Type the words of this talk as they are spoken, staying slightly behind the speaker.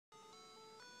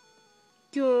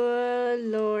Good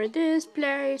Lord, this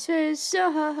place is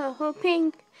so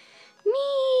pink.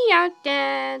 Meowth,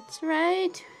 that's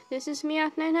right. This is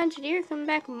Meowth 900 here, coming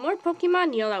back with more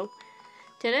Pokemon Yellow.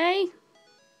 Today,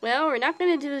 well, we're not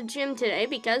going to do the gym today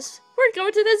because we're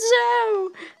going to the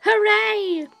zoo!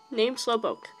 Hooray! Named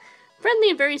Slowpoke.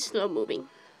 Friendly and very slow moving.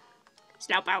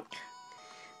 Slowpoke.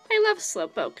 I love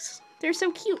Slowpokes. They're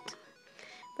so cute.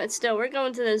 But still, we're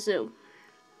going to the zoo.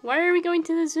 Why are we going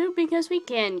to the zoo? Because we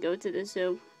can go to the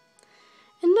zoo.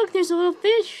 And look, there's a little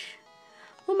fish.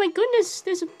 Oh my goodness,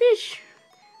 there's a fish.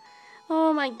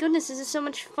 Oh my goodness, this is so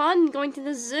much fun going to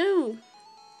the zoo.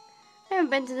 I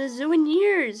haven't been to the zoo in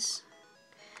years.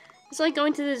 It's like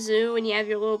going to the zoo and you have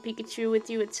your little Pikachu with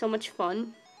you. It's so much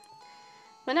fun.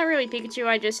 Well, not really Pikachu,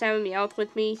 I just have a Meowth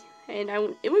with me. And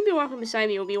it wouldn't be walking beside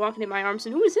me, it would be walking in my arms.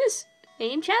 And who is this?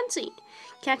 Named Chansey.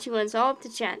 Catching one's all up to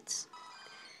chance.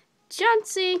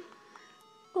 Chansey!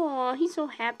 Aw, he's so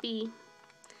happy.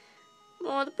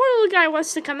 Oh, the poor little guy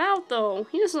wants to come out, though.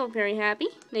 He doesn't look very happy.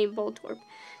 Named Voltorb.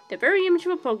 The very image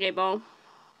of a Pokeball.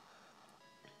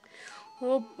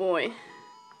 Oh, boy.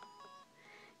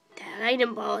 That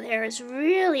item ball there is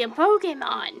really a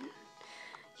Pokemon.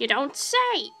 You don't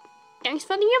say. Thanks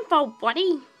for the info,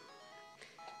 buddy.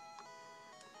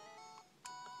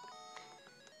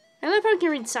 I love how I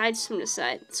can read sides from the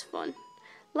side. It's fun.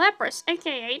 Lapras,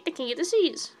 aka the King of the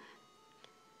Seas.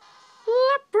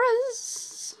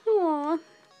 Lapras! Aww.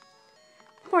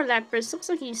 Poor Lapras, looks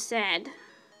like he's sad.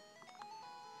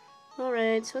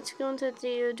 Alright, so what's going to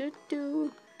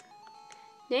do?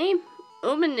 Name?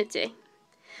 Omanite.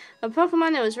 A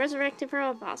Pokemon that was resurrected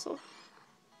from a fossil.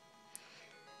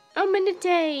 Omanite,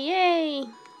 yay!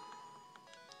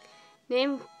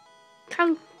 Name?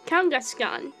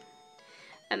 Kangaskhan.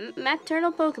 A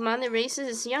maternal Pokemon that raises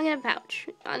its young in a pouch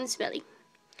on its belly.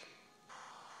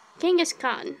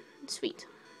 Kangaskhan. Sweet.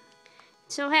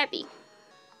 So happy.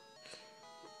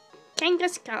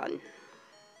 Kangaskhan.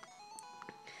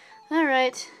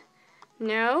 Alright.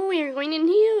 Now we are going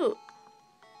into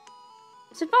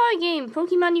Safari game,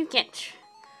 Pokemon you catch.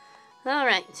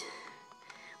 Alright.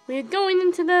 We're going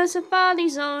into the Safari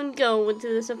Zone. Go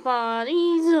into the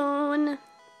Safari Zone.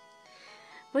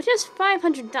 For just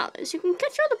 $500, you can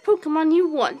catch all the Pokemon you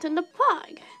want in the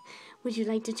park. Would you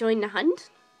like to join the hunt?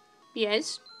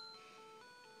 Yes.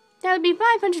 That would be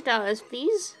 $500,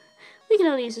 please. We can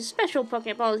only use a special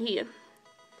Pokeball here.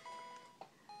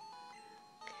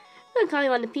 I'll call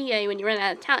you on the PA when you run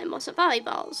out of time on Safari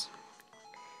Balls.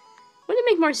 Wouldn't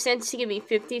it make more sense to give me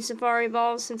 50 Safari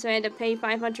Balls since I had to pay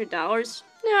 $500?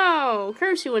 No,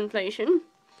 curse you, inflation.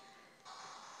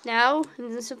 Now,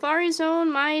 in the Safari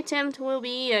Zone, my attempt will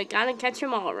be a Gotta Catch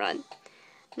 'em All run.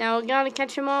 Now, a Gotta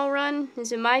Catch 'em All run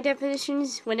is, in my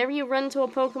definitions, whenever you run to a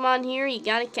Pokemon here, you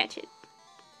gotta catch it.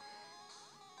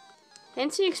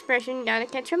 Hence the expression, gotta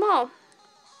catch 'em all.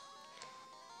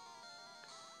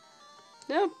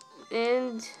 Nope,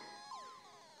 and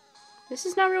this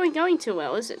is not really going too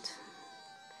well, is it?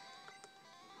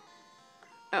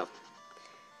 Oh.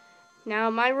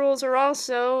 Now, my rules are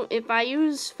also, if I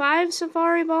use 5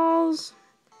 Safari Balls,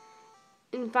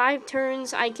 in 5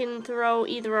 turns, I can throw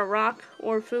either a rock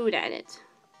or food at it.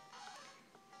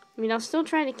 I mean, I'll still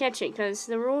try to catch it, because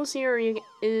the rules here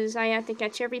is I have to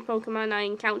catch every Pokemon I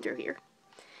encounter here.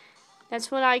 That's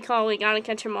what I call a Gotta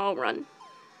Catch 'em All run.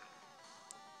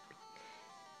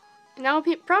 And I'll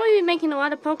probably be making a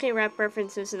lot of Poké-Rap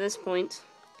references at this point.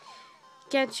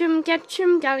 Catch 'em,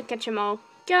 gotta catch 'em all.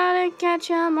 Gotta catch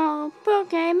 'em all,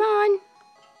 Pokemon.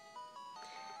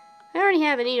 I already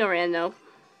have an Nidoran though,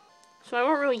 so I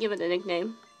won't really give it a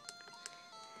nickname.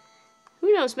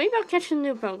 Who knows, maybe I'll catch a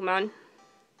new Pokemon.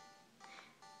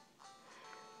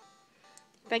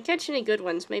 If I catch any good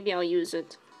ones, maybe I'll use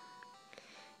it.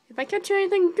 If I catch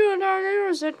anything good, I'll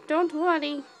use it, don't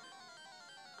worry.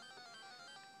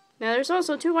 Now there's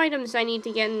also 2 items I need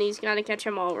to get in these Gotta Catch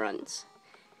 'em All runs.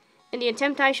 In the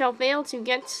attempt I shall fail to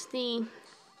get the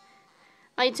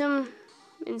item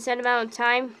in set amount of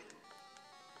time,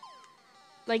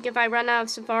 like if I run out of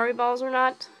Safari Balls or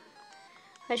not,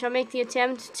 I shall make the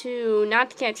attempt to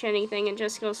not catch anything and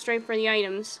just go straight for the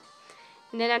items.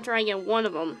 And then after I get one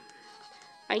of them,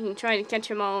 I can try to catch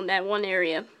them all in that one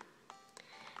area.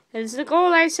 That is the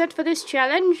goal I set for this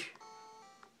challenge.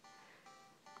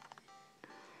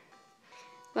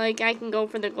 Like, I can go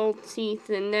for the gold teeth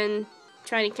and then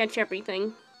try to catch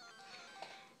everything.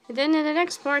 And then in the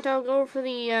next part, I'll go for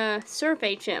the Surf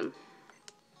HM.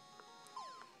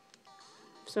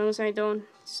 As long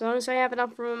as I have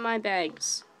enough room in my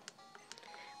bags.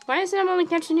 Why is it I'm only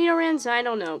catching Nidorans? I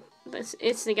don't know. But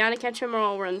it's the Gotta Catch 'em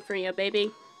All run for you,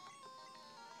 baby.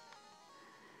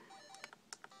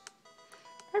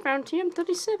 I found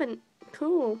TM37.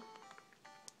 Cool.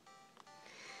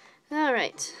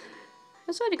 Alright. I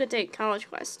also had a good day at college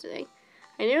class today.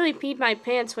 I nearly peed my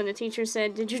pants when the teacher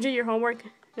said, "Did you do your homework?"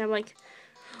 And I'm like,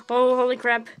 "Oh, holy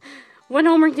crap. What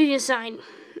homework did you assign?"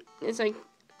 It's like,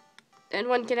 and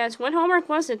one kid asked, "What homework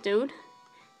was it, dude?"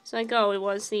 It's like, "Oh, it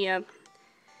was it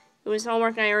was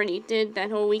homework I already did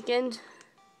that whole weekend."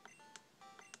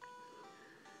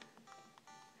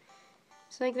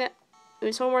 It's like that. It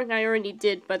was homework I already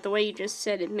did, but the way you just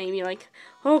said it made me like,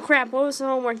 "Oh crap, what was the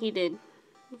homework he did?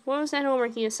 What was that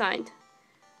homework he assigned?"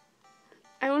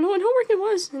 I don't know what homework it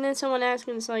was. And then someone asked,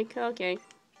 and it's like, okay,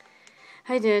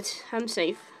 I did. I'm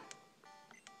safe.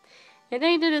 And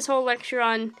they did this whole lecture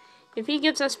on, if he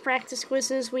gives us practice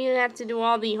quizzes, we have to do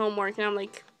all the homework. And I'm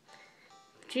like,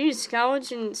 geez,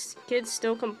 college and kids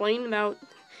still complain about,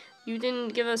 you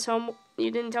didn't tell us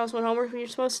what homework we were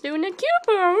supposed to do in the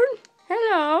keyboard.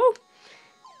 Hello.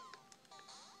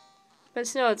 But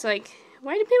still, it's like,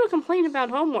 why do people complain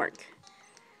about homework?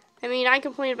 I mean, I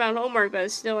complain about homework, but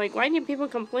it's still like, why do people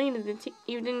complain that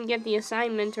you didn't get the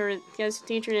assignment or because the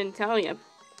teacher didn't tell you?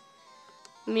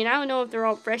 I mean, I don't know if they're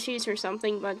all freshies or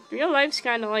something, but real life's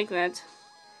kind of like that.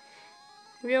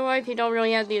 Real life, you don't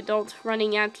really have the adult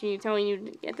running after you telling you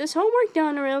to get this homework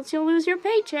done or else you'll lose your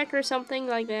paycheck or something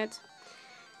like that.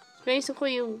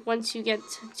 Basically, once you get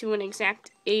to an exact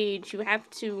age, you have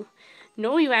to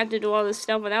know you have to do all this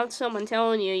stuff without someone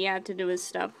telling you you have to do this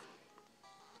stuff.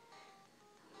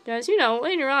 Because, you know,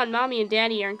 later on, Mommy and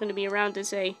Daddy aren't going to be around to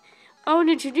say, "Oh,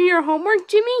 did you do your homework,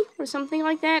 Jimmy?" Or something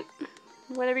like that.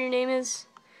 Whatever your name is.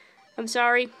 I'm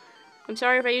sorry. I'm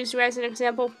sorry if I used you as an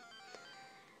example.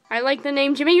 I like the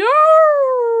name Jimmy.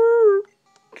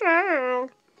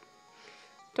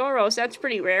 Toros, that's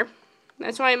pretty rare.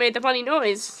 That's why I made the funny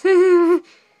noise.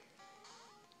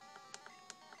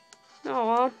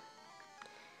 Aww.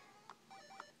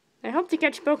 I hope to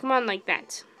catch Pokemon like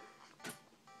that.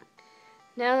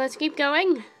 Now let's keep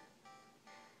going.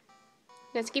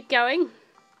 Let's keep going.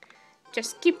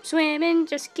 Just keep swimming,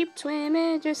 just keep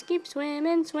swimming, just keep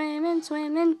swimming, swimming,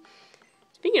 swimming.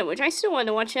 Speaking of which, I still want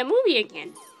to watch that movie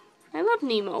again. I love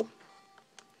Nemo.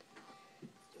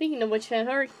 Speaking of which,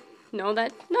 that not a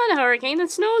hurricane,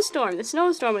 that snowstorm. The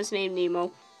snowstorm was named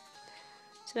Nemo.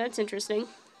 So that's interesting.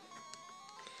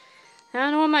 I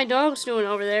don't know what my dog's doing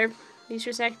over there. He's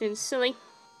just acting silly.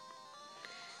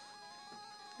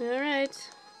 Alright.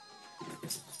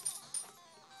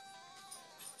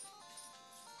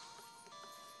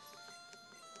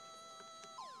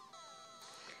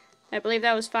 I believe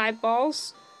that was 5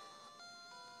 balls.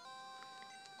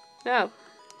 Oh,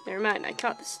 never mind. I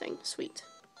caught this thing. Sweet.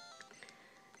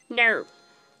 No.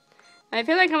 I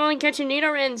feel like I'm only catching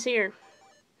Nidorans here.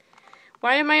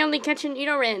 Why am I only catching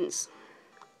Nidorans?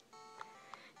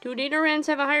 Do Nidorans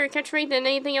have a higher catch rate than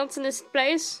anything else in this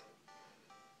place?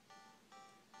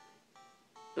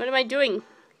 What am I doing?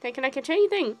 Can I catch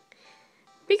anything?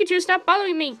 Pikachu, stop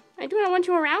following me. I do not want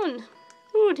you around.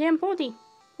 Ooh, damn potty.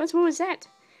 What was that?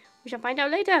 We shall find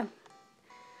out later.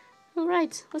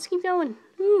 Alright, let's keep going.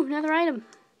 Ooh, another item.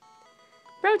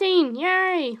 Protein,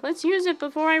 yay! Let's use it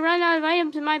before I run out of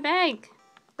items in my bag.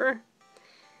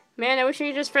 Man, I wish I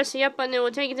could just press the up button and it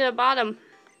would take it to the bottom.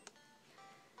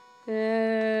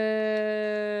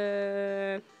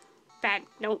 Pat,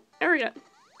 no, Ergot.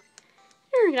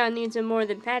 Ergot needs it more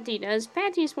than Patty does.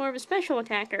 Patty's more of a special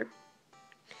attacker.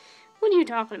 What are you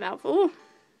talking about, fool?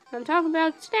 I'm talking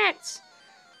about stats.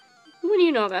 What do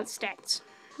you know about stats?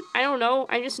 I don't know.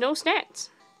 I just know stats.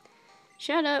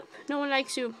 Shut up. No one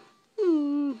likes you.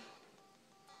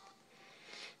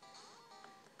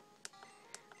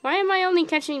 Why am I only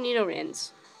catching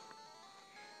Nidorans?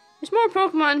 There's more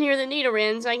Pokemon here than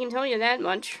Nidorans, I can tell you that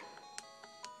much.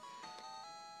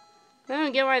 I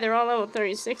don't get why they're all level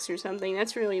 36 or something.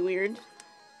 That's really weird.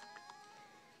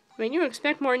 I mean, you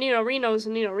expect more Nidorinos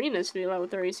and Nidorinas to be level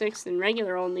 36 than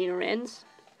regular old Nidorans.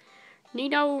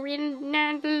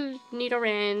 Nidorans.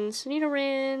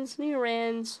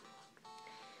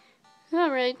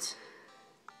 Alright.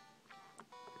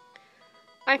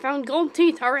 I found gold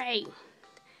teeth, hooray!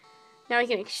 Now I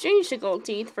can exchange the gold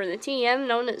teeth for the TM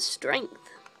known as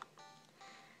Strength.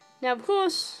 Now, of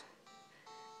course,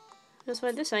 let's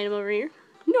find this item over here.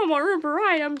 No more rubber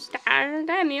items,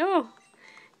 damn you.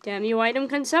 Damn you, item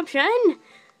consumption!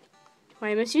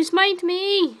 Why must you smite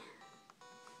me?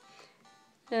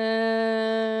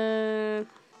 You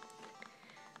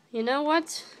know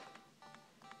what?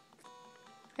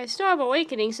 I still have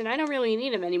awakenings and I don't really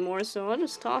need them anymore, so I'll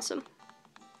just toss them.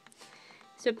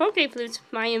 So Pokeflute's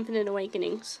my infinite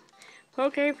awakenings.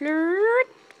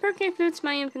 Pokeflute's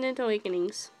my infinite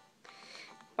awakenings.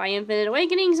 By infinite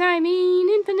awakenings, I mean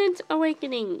infinite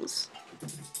awakenings.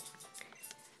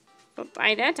 But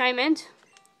by that I meant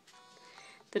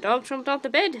the dog jumped off the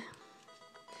bed.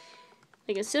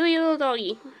 Like a silly little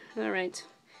doggy. Alright.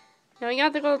 Now we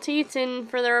got the gold teeth, and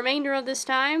for the remainder of this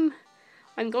time,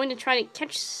 I'm going to try to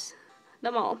catch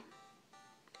them all.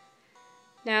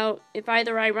 Now, if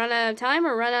either I run out of time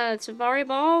or run out of safari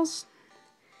balls,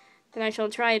 then I shall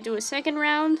try to do a second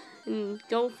round and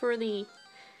go for the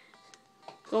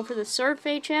surf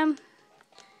HM.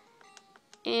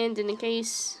 And in the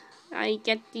case I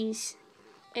get these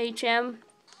HM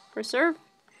for surf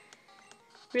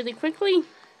really quickly,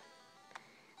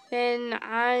 then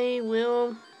I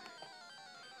will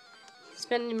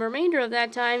spend the remainder of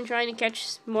that time trying to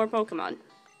catch more Pokemon.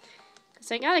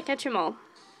 Because I gotta catch them all.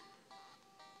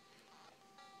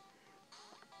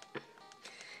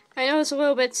 I know it's a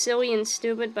little bit silly and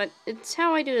stupid, but it's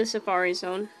how I do the Safari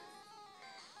Zone.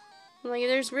 Like,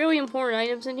 there's really important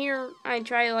items in here. I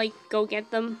try to, like, go get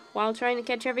them while trying to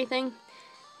catch everything.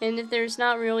 And if there's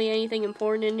not really anything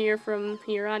important in here from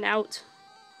here on out.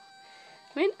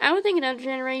 I mean, I would think in other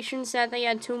generations that they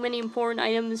had too many important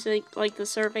items, like the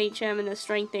Surf HM and the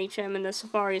Strength HM and the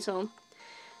Safari Zone.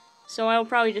 So I'll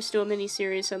probably just do a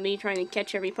mini-series of me trying to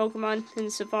catch every Pokemon in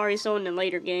the Safari Zone in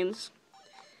later games.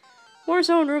 More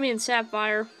so in Ruby and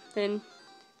Sapphire than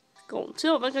Gold and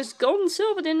Silver, because Gold and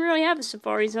Silver didn't really have a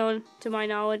Safari Zone, to my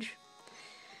knowledge.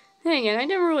 Then again, I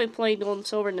never really played Gold and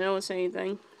Silver to notice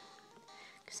anything.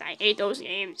 Because I hate those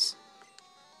games.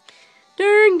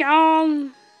 Ding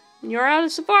dong! You're out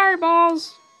of Safari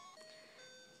Balls!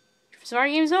 Your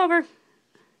Safari game's over.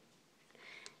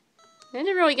 I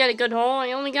didn't really get a good haul,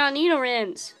 I only got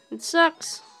Nidorans. It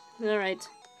sucks. Alright.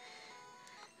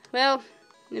 Well,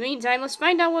 in the meantime, let's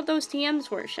find out what those TMs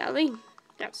were, shall we?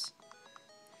 Yes.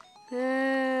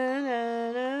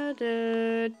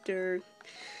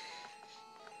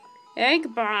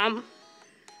 Egg bomb.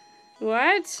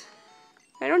 What?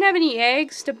 I don't have any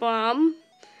eggs to bomb.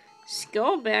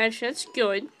 Skull bash, that's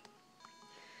good.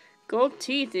 Gold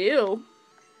teeth, ew.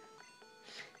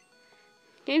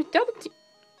 Game's double teeth.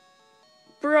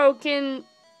 Broken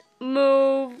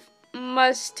move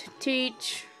must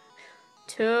teach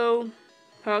to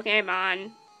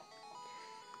Pokemon.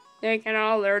 They can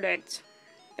all learn it.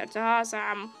 That's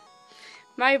awesome.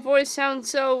 My voice sounds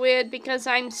so weird because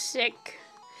I'm sick.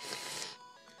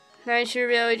 I should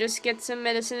really just get some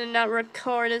medicine and not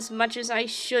record as much as I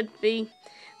should be.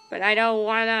 But I don't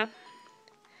wanna.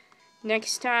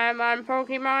 Next time on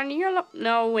Pokemon Yellow.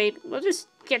 No, wait. We'll just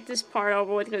get this part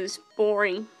over with because it's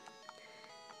boring.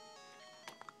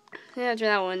 After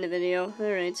that one in the video.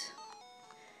 Alright.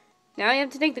 Now I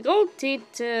have to take the gold teeth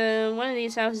to one of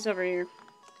these houses over here.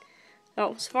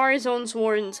 Oh, Safari Zone's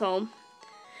Warden's home.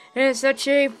 It's the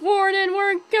Chief Warden,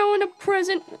 we're going to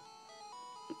prison.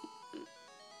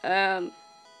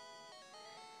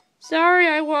 Sorry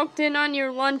I walked in on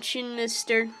your luncheon,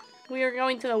 mister. We are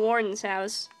going to the Warden's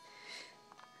house.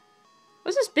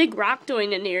 What's this big rock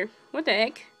doing in here? What the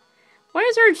heck? Why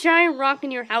is there a giant rock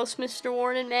in your house, Mr.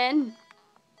 Warden, man?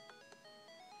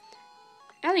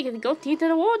 I think I can go teeth to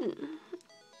the Warden.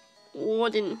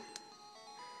 Warden.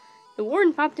 The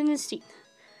Warden popped in his teeth.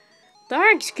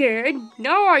 Thanks, kid.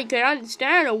 Now I can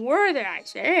understand a word that I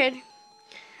said.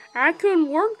 I couldn't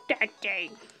work that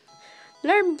day.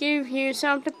 Let me give you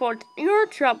something for your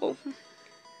trouble.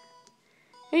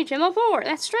 HMO4,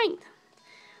 that's strength.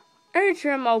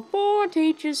 HMO4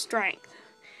 teaches strength.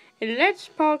 It lets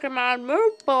Pokemon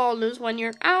move boulders when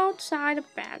you're outside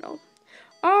of battle.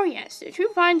 Oh yes, did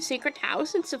you find Secret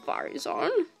House in Safari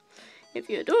Zone? If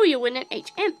you do, you win an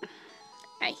HM.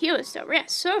 And here's the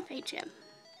rest, Surf HM.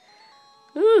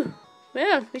 Ooh,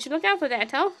 well, we should look out for that,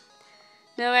 huh?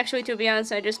 No, actually, to be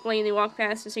honest, I just blatantly walked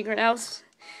past the Secret House.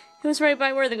 It was right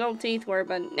by where the gold teeth were,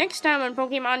 but next time on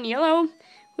Pokemon Yellow,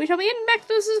 we shall be heading back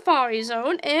to the Safari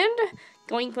Zone and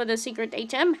going for the Secret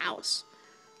HM house.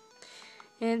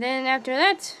 And then after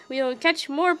that, we will catch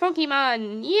more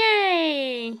Pokemon.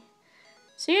 Yay!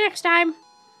 See you next time.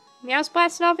 Meow's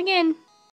blasting off again.